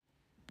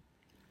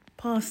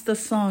Pastor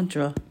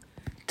Sandra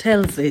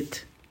tells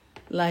it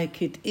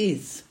like it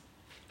is.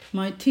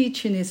 My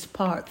teaching is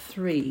part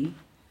 3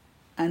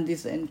 and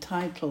is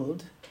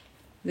entitled,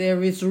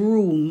 There is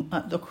Room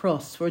at the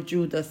Cross for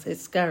Judas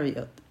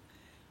Iscariot.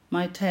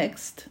 My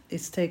text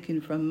is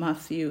taken from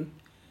Matthew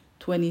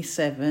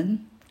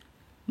 27.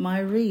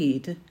 My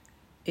read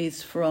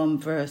is from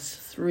verse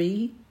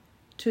 3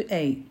 to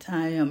 8.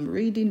 I am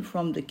reading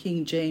from the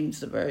King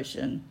James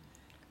Version,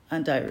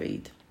 and I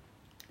read,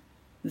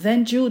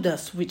 Then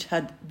Judas, which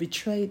had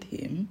betrayed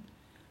him,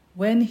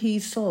 when he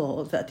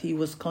saw that he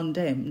was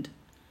condemned,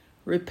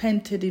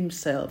 repented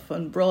himself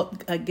and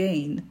brought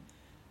again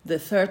the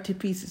 30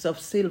 pieces of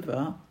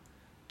silver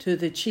to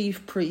the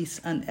chief priests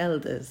and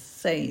elders,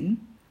 saying,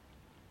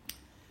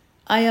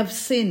 I have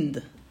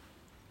sinned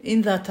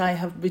in that I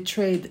have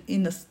betrayed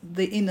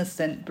the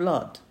innocent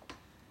blood.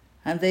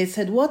 And they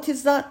said, What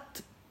is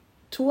that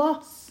to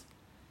us?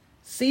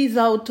 See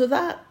thou to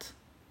that.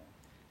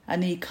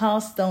 And he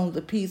cast down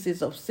the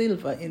pieces of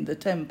silver in the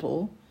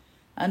temple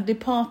and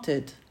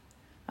departed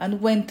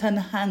and went and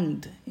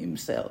hanged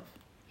himself.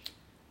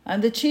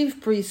 And the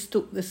chief priests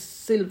took the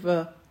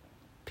silver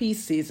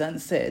pieces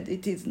and said,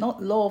 It is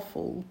not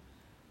lawful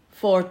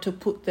for to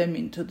put them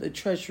into the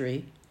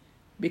treasury,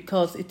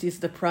 because it is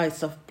the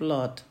price of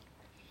blood.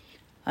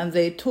 And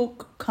they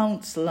took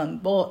counsel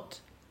and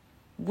bought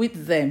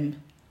with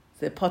them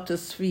the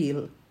potter's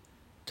field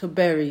to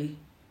bury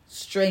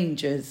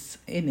strangers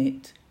in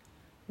it.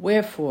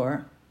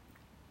 Wherefore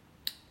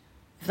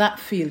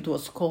that field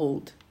was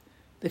called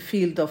the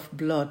field of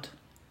blood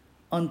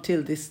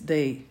until this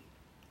day.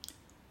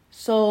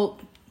 So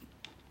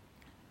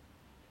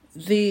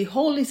the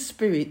Holy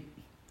Spirit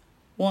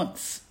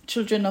wants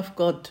children of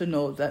God to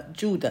know that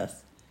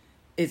Judas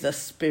is a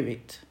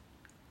spirit.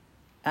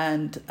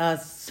 And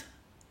as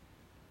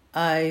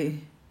I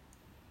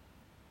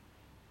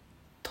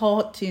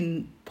taught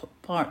in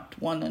part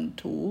 1 and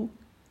 2,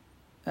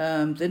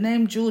 the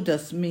name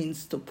Judas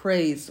means to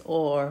praise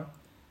or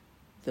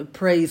the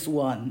praise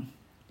one.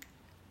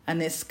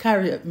 And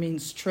Iscariot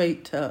means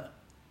traitor,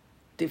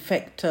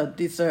 defector,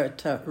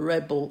 deserter,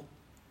 rebel,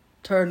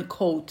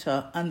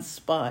 turncoater, and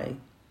spy.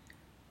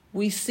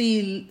 We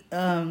see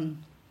the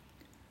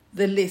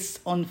list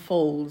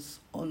unfolds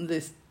on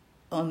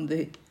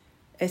the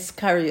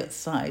Iscariot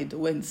side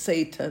when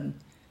Satan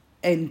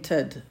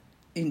entered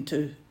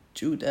into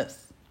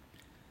Judas.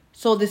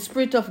 So the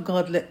Spirit of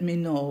God let me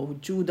know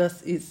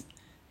Judas is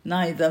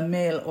neither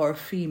male or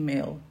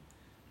female.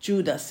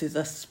 Judas is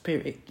a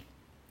spirit.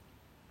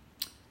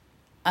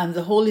 And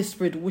the Holy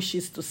Spirit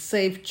wishes to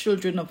save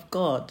children of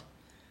God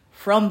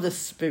from the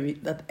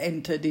spirit that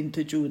entered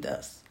into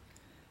Judas.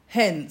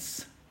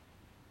 Hence,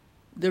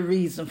 the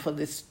reason for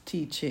this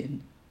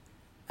teaching.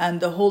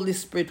 And the Holy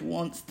Spirit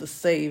wants to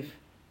save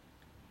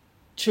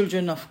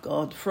children of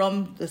God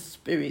from the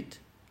spirit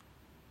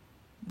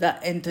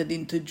that entered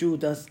into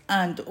Judas,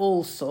 and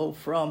also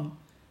from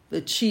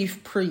the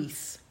chief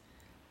priests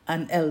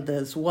and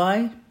elders.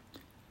 Why?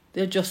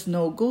 They're just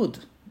no good.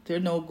 They're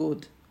no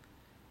good.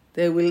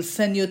 They will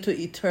send you to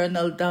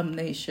eternal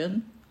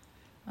damnation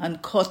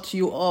and cut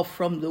you off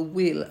from the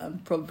will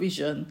and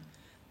provision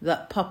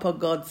that Papa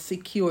God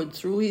secured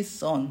through his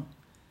Son,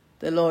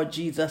 the Lord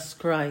Jesus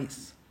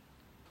Christ,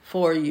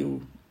 for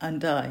you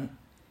and I.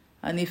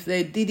 And if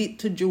they did it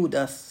to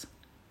Judas,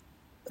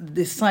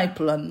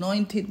 disciple,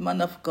 anointed man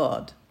of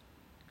God,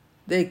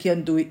 they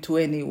can do it to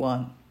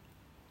anyone.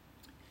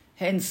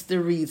 Hence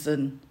the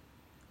reason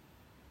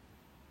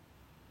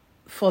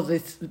for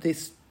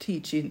this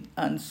teaching.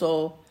 And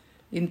so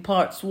in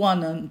parts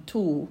 1 and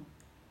 2,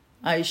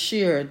 I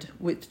shared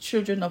with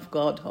children of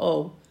God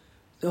how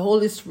the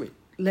Holy Spirit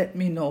let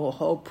me know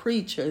how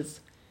preachers,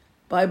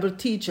 Bible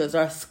teachers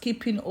are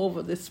skipping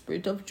over the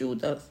spirit of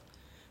Judas,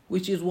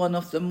 which is one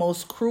of the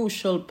most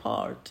crucial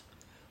part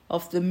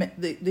of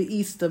the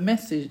Easter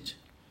message.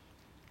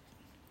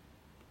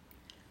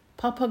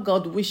 Papa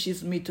God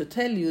wishes me to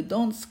tell you,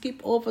 don't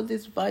skip over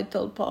this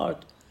vital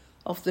part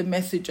of the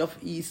message of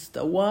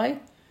Easter.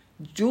 Why?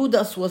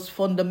 Judas was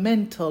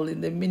fundamental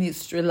in the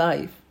ministry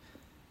life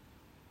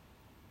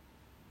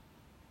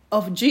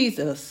of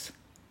Jesus.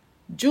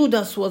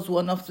 Judas was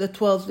one of the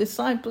 12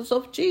 disciples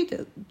of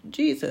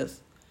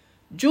Jesus.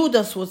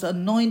 Judas was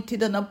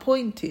anointed and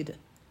appointed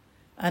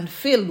and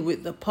filled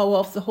with the power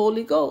of the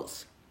Holy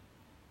Ghost.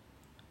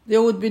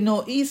 There would be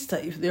no Easter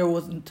if there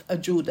wasn't a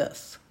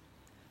Judas.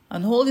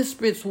 And Holy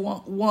Spirit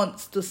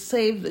wants to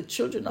save the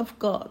children of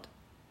God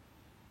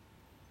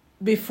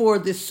before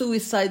the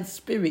suicide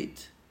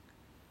spirit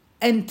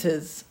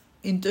enters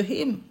into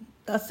him.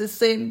 That's the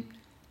same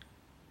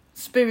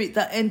spirit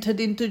that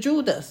entered into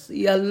Judas.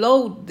 He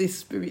allowed this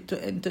spirit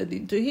to enter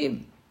into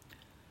him.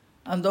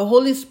 And the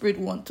Holy Spirit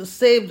wants to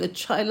save the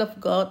child of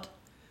God,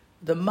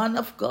 the man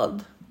of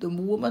God, the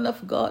woman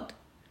of God,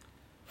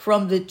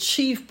 from the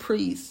chief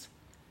priests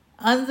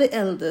and the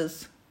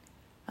elders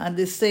and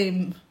the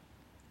same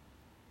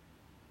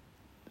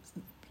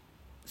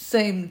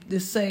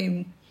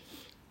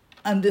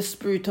and the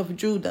spirit of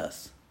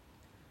Judas.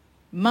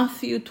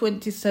 Matthew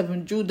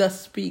 27,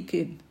 Judas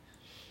speaking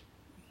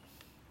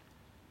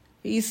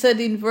He said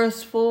in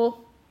verse 4,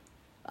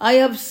 I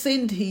have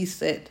sinned, he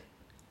said,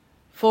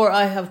 for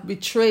I have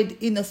betrayed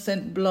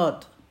innocent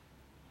blood.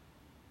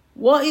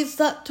 What is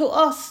that to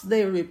us?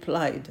 They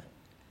replied.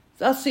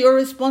 That's your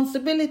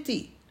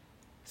responsibility,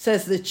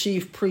 says the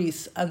chief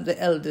priests and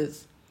the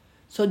elders.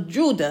 So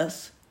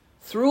Judas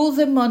threw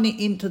the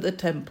money into the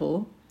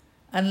temple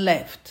and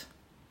left.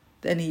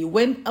 Then he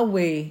went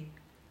away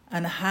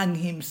and hanged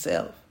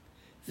himself.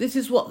 This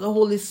is what the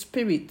Holy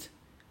Spirit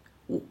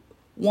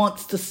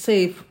wants to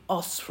save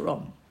us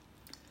from.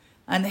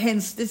 And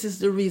hence, this is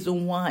the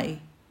reason why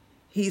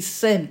he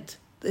sent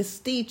this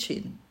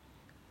teaching.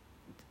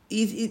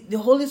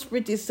 The Holy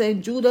Spirit is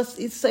saying Judas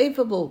is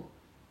savable,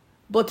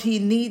 but he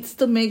needs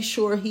to make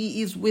sure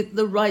he is with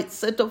the right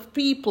set of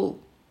people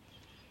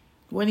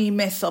when he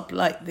mess up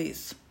like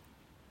this.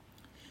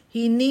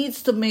 He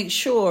needs to make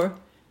sure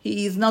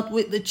he is not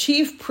with the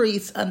chief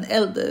priests and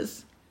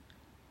elders,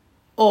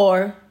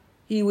 or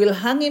he will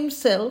hang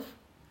himself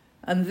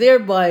and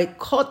thereby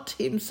cut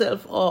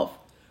himself off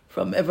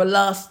from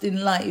everlasting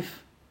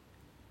life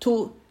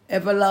to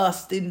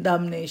everlasting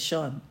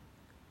damnation.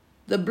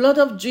 The blood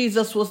of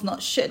Jesus was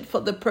not shed for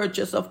the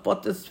purchase of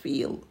Potter's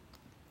Field.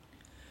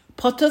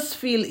 Potter's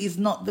Field is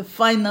not the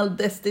final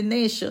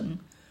destination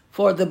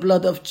for the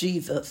blood of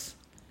Jesus.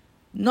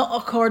 Not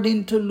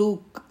according to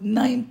Luke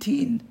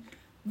 19,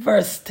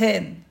 verse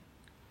 10.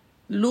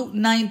 Luke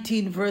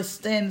 19, verse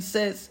 10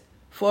 says,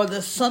 for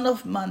the Son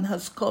of Man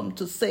has come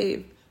to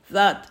save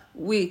that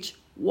which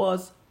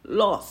was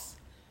lost,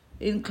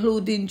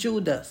 including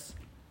Judas.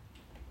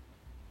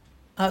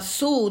 As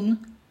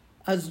soon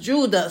as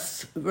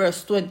Judas,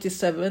 verse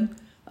 27,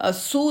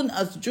 as soon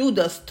as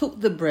Judas took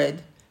the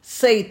bread,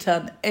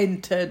 Satan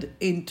entered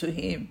into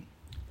him.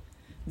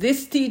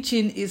 This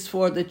teaching is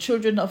for the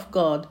children of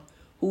God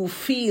who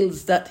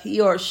feels that he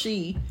or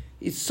she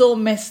is so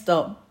messed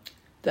up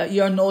that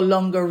you're no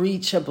longer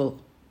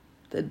reachable.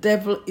 The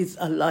devil is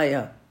a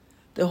liar.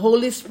 The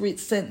Holy Spirit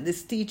sent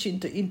this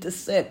teaching to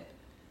intercept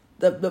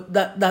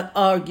that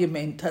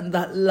argument and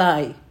that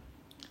lie.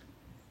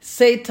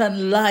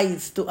 Satan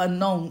lies to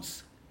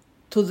announce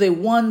to the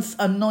once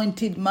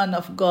anointed man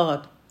of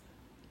God,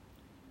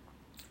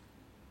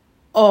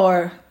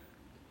 or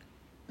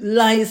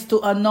lies to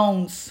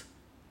announce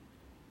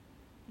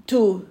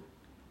to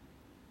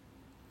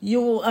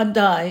you and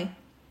I,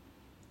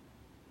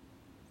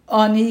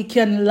 and he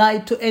can lie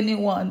to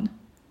anyone.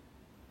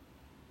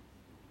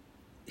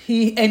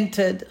 He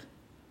entered.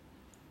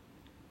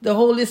 The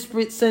Holy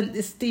Spirit sent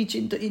this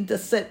teaching to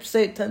intercept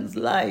Satan's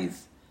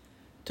lies,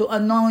 to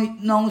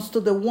announce to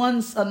the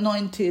once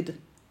anointed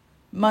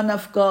man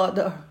of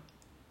God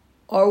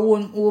or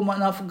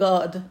woman of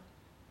God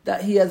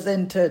that he has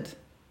entered.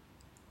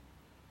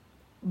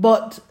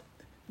 But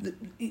the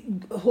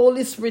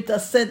Holy Spirit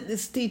has sent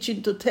this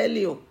teaching to tell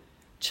you,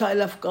 child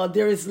of God,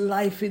 there is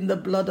life in the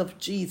blood of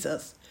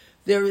Jesus.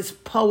 There is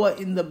power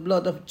in the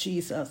blood of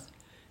Jesus.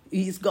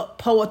 He's got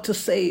power to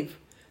save,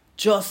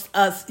 just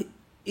as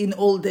in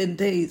olden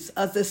days,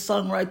 as the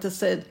songwriter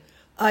said,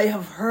 I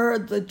have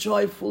heard the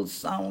joyful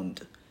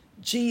sound.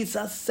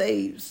 Jesus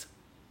saves.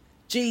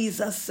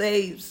 Jesus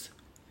saves.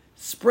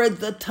 Spread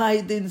the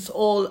tidings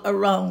all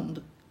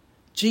around.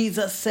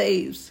 Jesus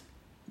saves.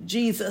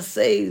 Jesus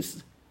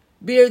saves.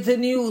 Bear the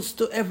news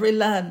to every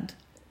land.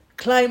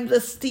 Climb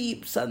the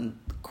steeps and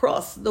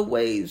cross the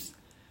waves.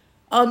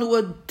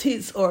 Onward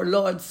 'tis our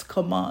Lord's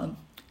command.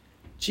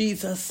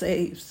 Jesus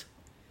saves.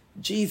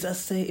 Jesus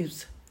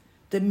saves.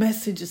 The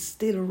message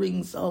still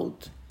rings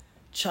out.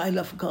 Child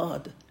of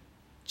God,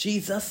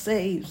 Jesus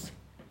saves.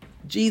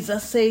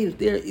 Jesus saves.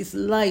 There is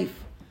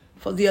life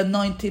for the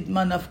anointed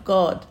man of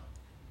God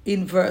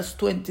in verse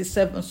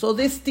 27. So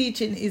this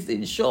teaching is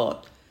in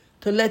short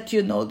to let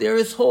you know there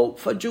is hope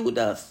for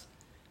Judas.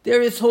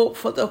 There is hope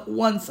for the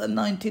once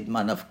anointed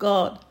man of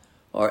God,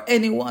 or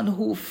anyone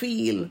who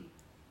feel,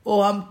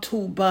 oh, I'm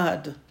too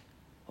bad.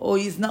 Oh,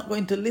 he's not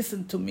going to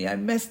listen to me. I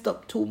messed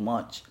up too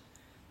much.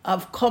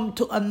 I've come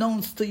to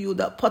announce to you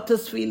that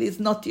Potter's Field is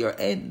not your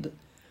end.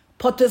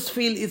 Potter's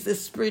Field is the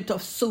spirit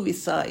of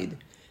suicide.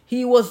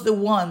 He was the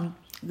one,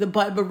 the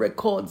Bible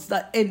records,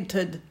 that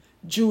entered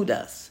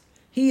Judas.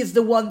 He is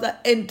the one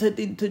that entered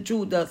into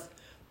Judas.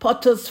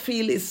 Potter's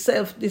Field is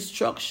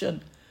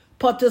self-destruction.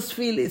 Potter's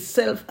Field is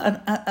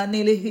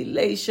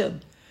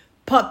self-annihilation.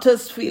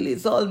 Potter's Field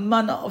is all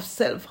manner of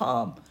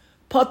self-harm.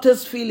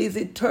 Potter's Field is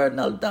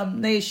eternal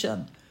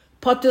damnation.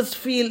 Potter's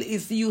Field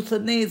is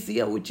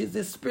euthanasia, which is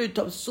the spirit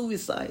of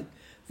suicide.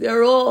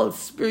 They're all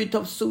spirit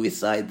of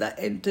suicide that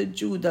entered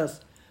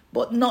Judas.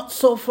 But not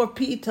so for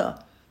Peter.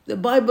 The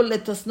Bible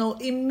let us know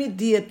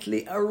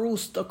immediately a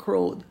rooster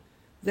crowed.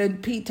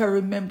 Then Peter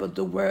remembered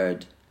the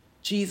word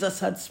Jesus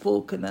had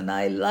spoken. And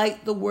I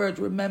like the word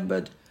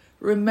remembered.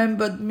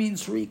 Remembered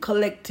means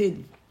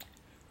recollected.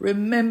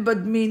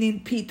 Remembered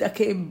meaning Peter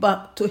came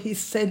back to his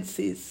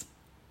senses.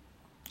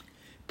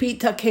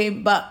 Peter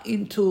came back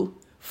into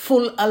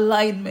full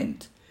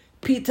alignment.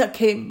 Peter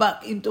came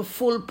back into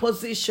full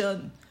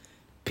position.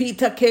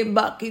 Peter came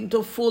back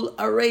into full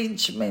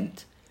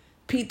arrangement.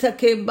 Peter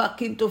came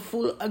back into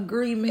full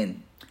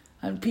agreement.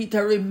 And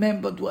Peter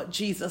remembered what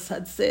Jesus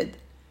had said.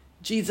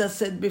 Jesus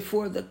said,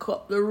 before the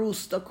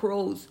rooster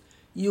crows,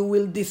 you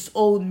will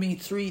disown me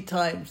 3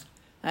 times.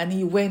 And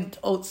he went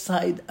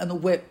outside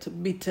and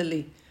wept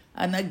bitterly.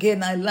 And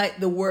again, I like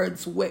the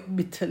words wept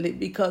bitterly,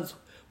 because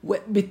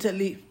wept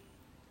bitterly,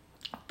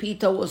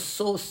 Peter was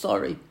so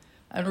sorry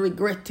and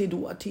regretted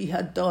what he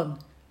had done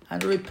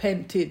and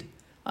repented.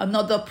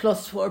 Another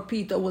plus for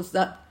Peter was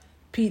that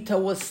Peter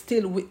was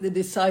still with the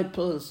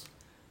disciples.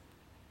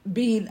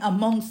 Being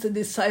amongst the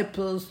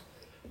disciples,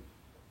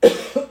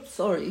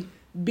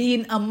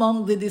 being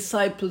among the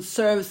disciples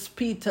serves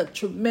Peter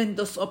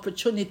tremendous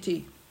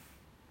opportunity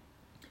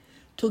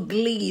to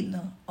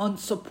glean on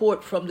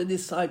support from the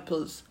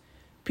disciples.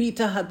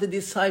 Peter had the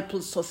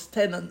disciples'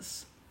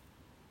 sustenance.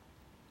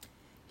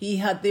 He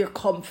had their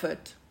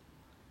comfort.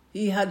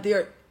 He had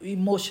their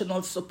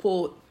emotional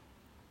support,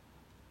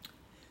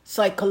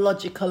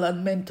 psychological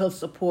and mental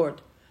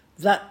support.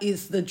 That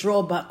is the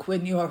drawback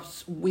when you are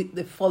with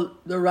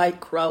the right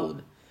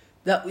crowd.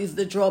 That is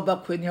the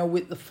drawback when you're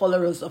with the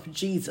followers of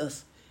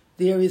Jesus.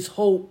 There is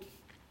hope.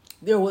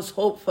 There was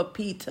hope for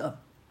Peter.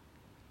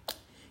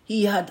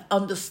 He had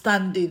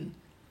understanding.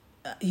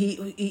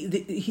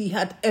 He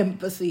had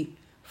empathy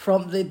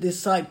from the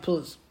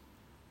disciples.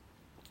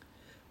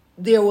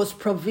 There was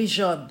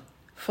provision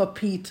for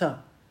Peter.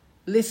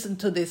 Listen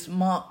to this,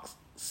 Mark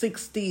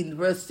 16,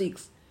 verse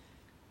 6.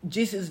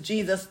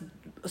 Jesus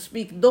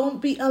speak.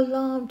 Don't be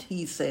alarmed,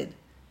 he said.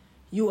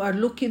 You are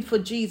looking for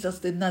Jesus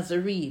the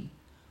Nazarene,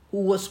 who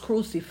was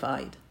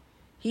crucified.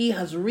 He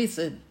has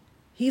risen.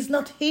 He's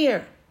not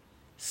here.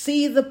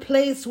 See the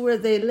place where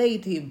they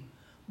laid him.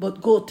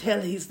 But go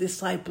tell his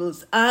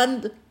disciples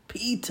and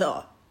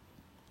Peter.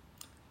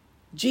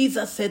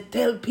 Jesus said,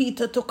 tell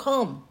Peter to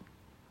come.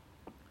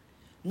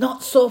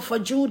 Not so for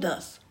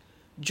Judas.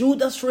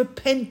 Judas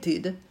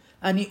repented,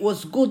 and it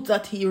was good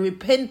that he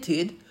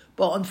repented,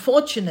 but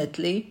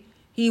unfortunately,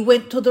 he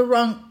went to the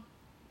wrong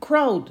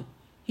crowd.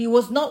 He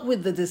was not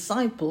with the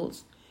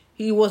disciples.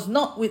 He was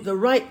not with the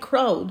right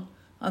crowd,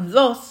 and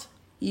thus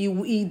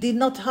he did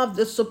not have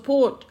the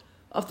support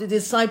of the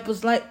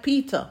disciples like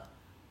Peter,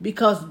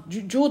 because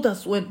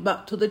Judas went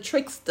back to the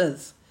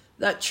tricksters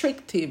that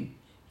tricked him.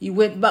 He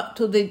went back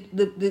to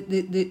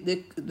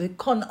the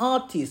con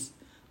artists.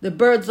 The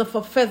birds of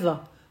a feather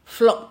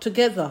flocked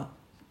together.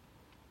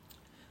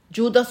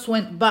 Judas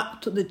went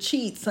back to the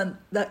cheats and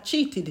that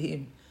cheated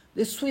him,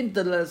 the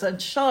swindlers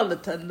and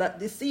charlatans that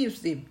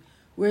deceived him.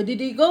 Where did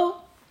he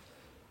go?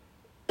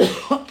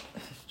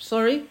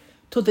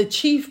 To the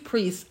chief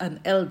priests and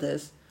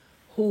elders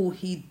who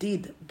he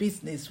did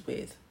business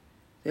with.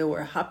 They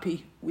were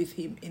happy with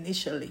him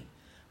initially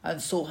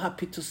and so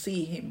happy to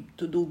see him,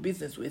 to do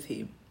business with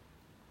him.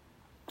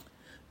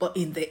 But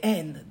in the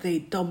end, they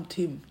dumped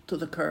him to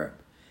the curb.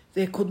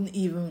 They couldn't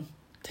even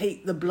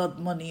take the blood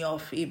money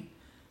off him.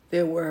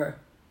 They were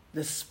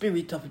the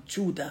spirit of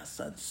Judas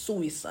and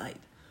suicide,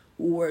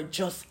 who were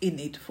just in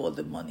it for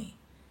the money.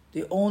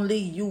 The only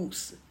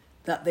use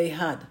that they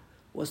had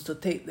was to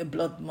take the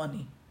blood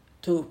money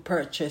to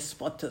purchase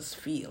potter's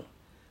field.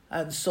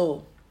 And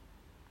so,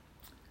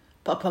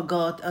 Papa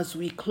God, as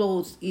we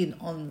close in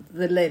on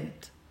the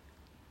Lent,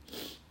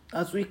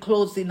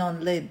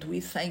 we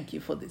thank you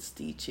for this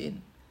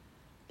teaching.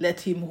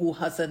 Let him who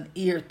has an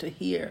ear to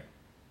hear,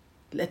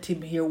 let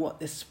him hear what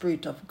the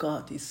Spirit of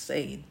God is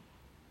saying.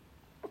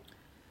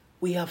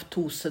 We have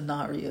 2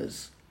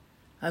 scenarios,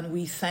 and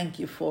we thank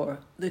you for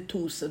the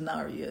 2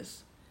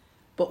 scenarios.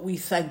 But we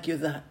thank you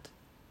that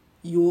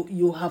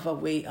you have a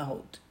way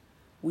out.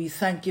 We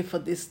thank you for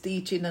this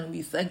teaching, and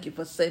we thank you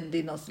for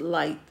sending us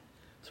light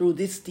through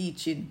this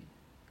teaching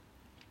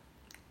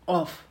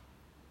of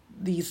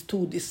these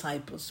 2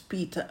 disciples,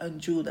 Peter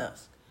and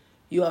Judas.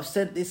 You have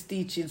sent this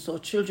teaching so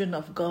children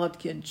of God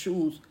can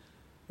choose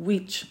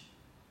which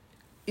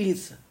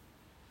is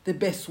the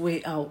best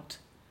way out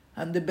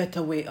and the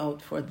better way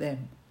out for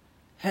them.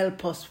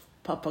 Help us,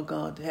 Papa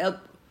God. Help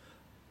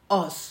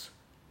us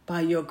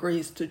by your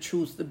grace to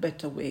choose the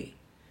better way,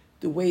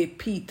 the way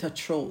Peter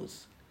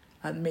chose,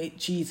 and make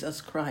Jesus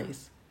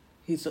Christ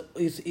his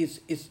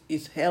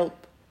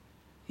help,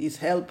 his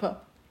helper,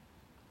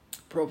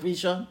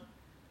 provision,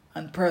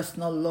 and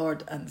personal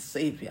Lord and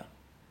Savior.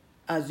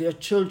 As your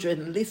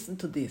children listen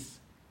to this,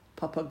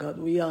 Papa God,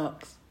 we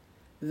ask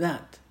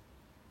that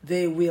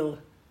they will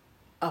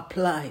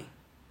apply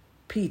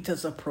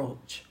Peter's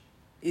approach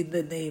in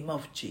the name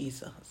of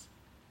Jesus.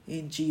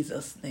 In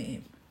Jesus'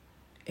 name,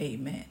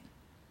 amen.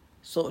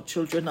 So,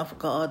 children of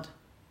God,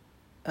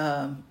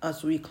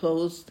 as we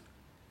close,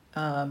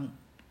 I'm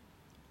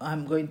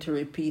going to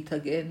repeat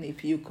again.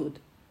 If you could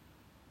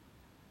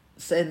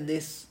send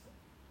this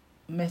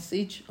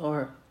message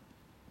or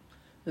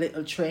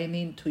little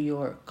training to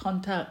your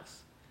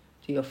contacts,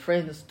 to your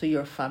friends, to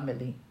your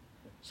family,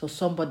 so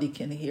somebody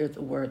can hear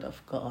the word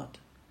of God.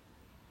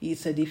 He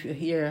said, if you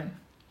hear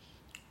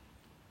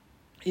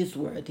his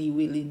word, he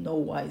will in no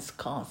wise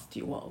cast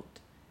you out.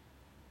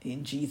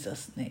 In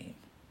Jesus' name.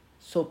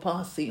 So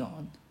pass it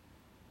on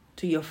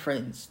to your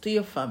friends, to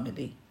your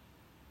family,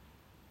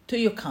 to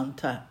your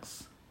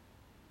contacts.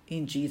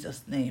 in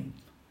Jesus' name.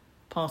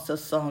 Pastor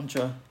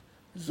Sandra,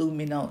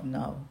 zooming out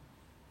now.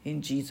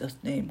 In Jesus'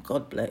 name,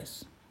 God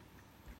bless.